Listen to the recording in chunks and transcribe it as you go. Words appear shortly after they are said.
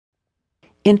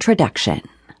Introduction.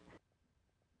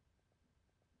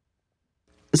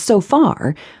 So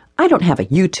far, I don't have a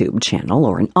YouTube channel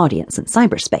or an audience in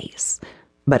cyberspace,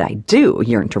 but I do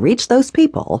yearn to reach those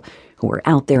people who are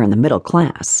out there in the middle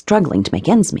class struggling to make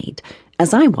ends meet,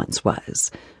 as I once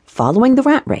was, following the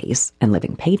rat race and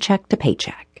living paycheck to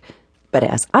paycheck. But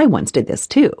as I once did this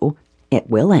too, it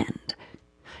will end.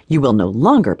 You will no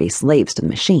longer be slaves to the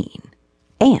machine,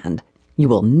 and you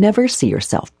will never see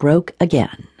yourself broke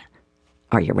again.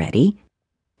 Are you ready?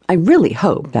 I really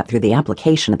hope that through the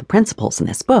application of the principles in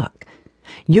this book,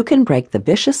 you can break the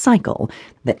vicious cycle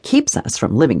that keeps us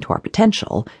from living to our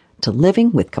potential to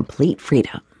living with complete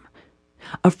freedom.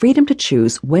 A freedom to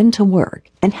choose when to work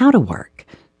and how to work,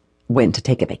 when to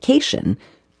take a vacation,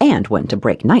 and when to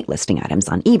break night listing items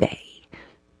on eBay.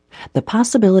 The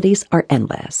possibilities are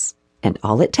endless, and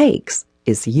all it takes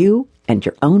is you and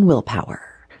your own willpower.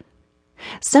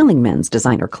 Selling men's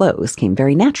designer clothes came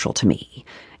very natural to me,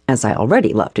 as I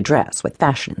already loved to dress with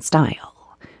fashion and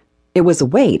style. It was a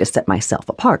way to set myself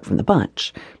apart from the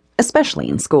bunch, especially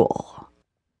in school.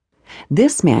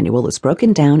 This manual is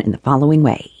broken down in the following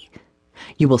way.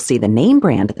 You will see the name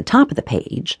brand at the top of the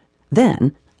page,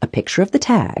 then a picture of the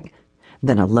tag,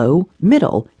 then a low,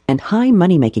 middle, and high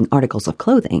money-making articles of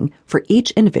clothing for each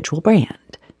individual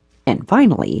brand, and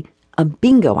finally, a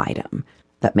bingo item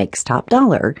that makes top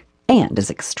dollar and is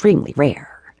extremely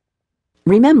rare.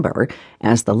 Remember,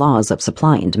 as the laws of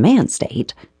supply and demand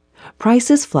state,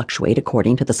 prices fluctuate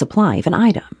according to the supply of an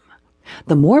item.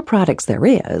 The more products there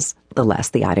is, the less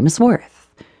the item is worth.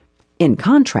 In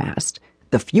contrast,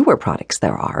 the fewer products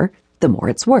there are, the more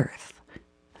it's worth.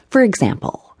 For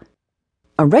example,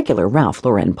 a regular Ralph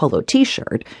Lauren polo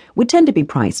t-shirt would tend to be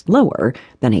priced lower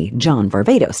than a John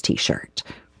Varvatos t-shirt,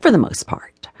 for the most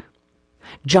part.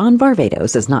 John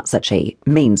Varvatos is not such a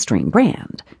mainstream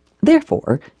brand.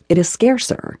 Therefore, it is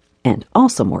scarcer and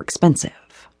also more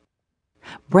expensive.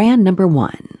 Brand number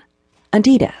 1,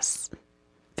 Adidas.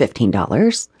 $15,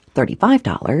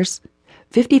 $35,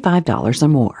 $55 or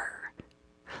more.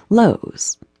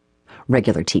 Lows.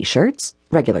 Regular t-shirts,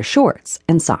 regular shorts,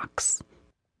 and socks.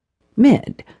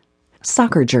 Mid.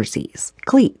 Soccer jerseys,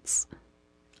 cleats.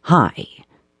 High.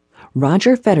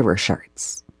 Roger Federer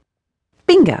shirts.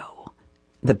 Bingo.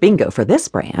 The bingo for this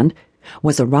brand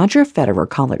was a Roger Federer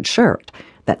collared shirt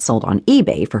that sold on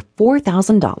eBay for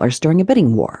 $4,000 during a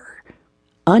bidding war.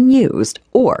 Unused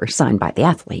or signed by the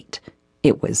athlete.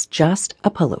 It was just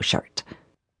a polo shirt.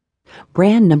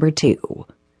 Brand number 2,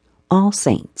 All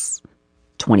Saints.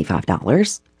 $25,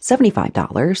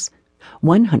 $75,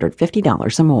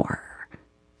 $150 or more.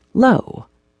 Low.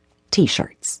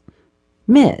 T-shirts.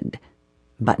 Mid.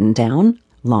 Button-down,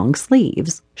 long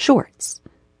sleeves, shorts.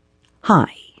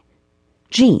 High.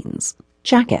 Jeans,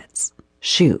 jackets,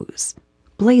 shoes,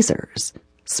 blazers,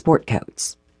 sport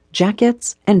coats,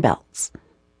 jackets, and belts.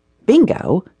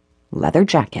 Bingo, leather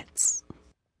jackets.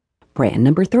 Brand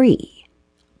number 3,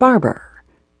 Barber.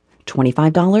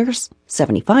 $25,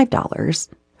 $75,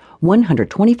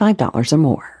 $125 or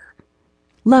more.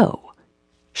 Low.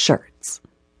 Shirts.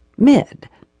 Mid.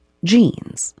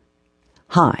 Jeans.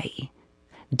 High.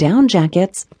 Down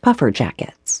jackets, puffer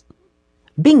jackets.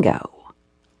 Bingo.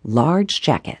 Large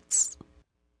jackets.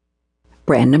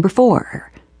 Brand number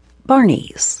 4,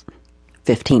 Barney's.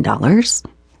 $15,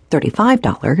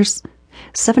 $35,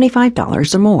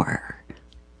 $75 or more.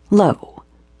 Low.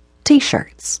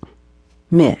 T-shirts.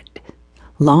 Mid.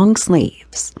 Long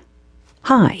sleeves.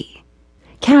 High.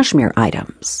 Cashmere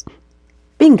items.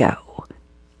 Bingo.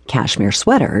 Cashmere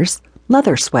sweaters,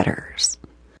 leather sweaters.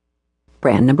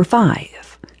 Brand number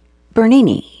 5,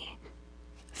 Bernini.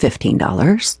 $15,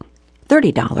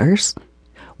 $30,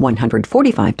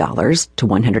 $145 to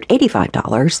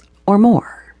 $185 or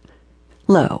more.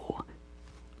 Low.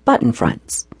 Button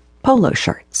fronts, polo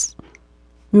shirts.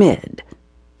 Mid.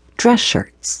 Dress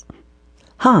shirts.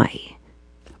 High.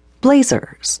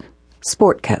 Blazers,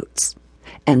 sport coats,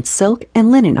 and silk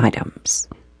and linen items.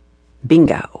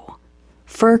 Bingo.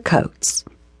 Fur coats,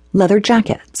 leather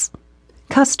jackets,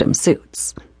 custom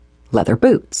suits, leather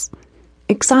boots,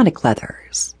 exotic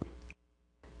leathers.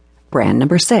 Brand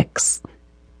number 6,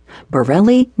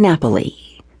 Borelli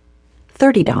Napoli.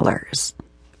 $30,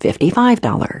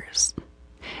 $55,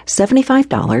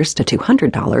 $75 to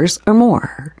 $200 or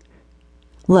more.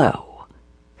 Low.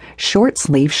 Short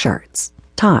sleeve shirts,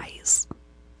 ties.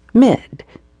 Mid.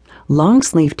 Long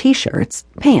sleeve t-shirts,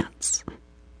 pants.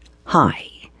 High.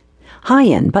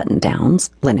 High-end button-downs,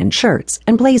 linen shirts,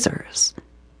 and blazers.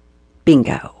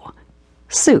 Bingo.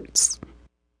 Suits.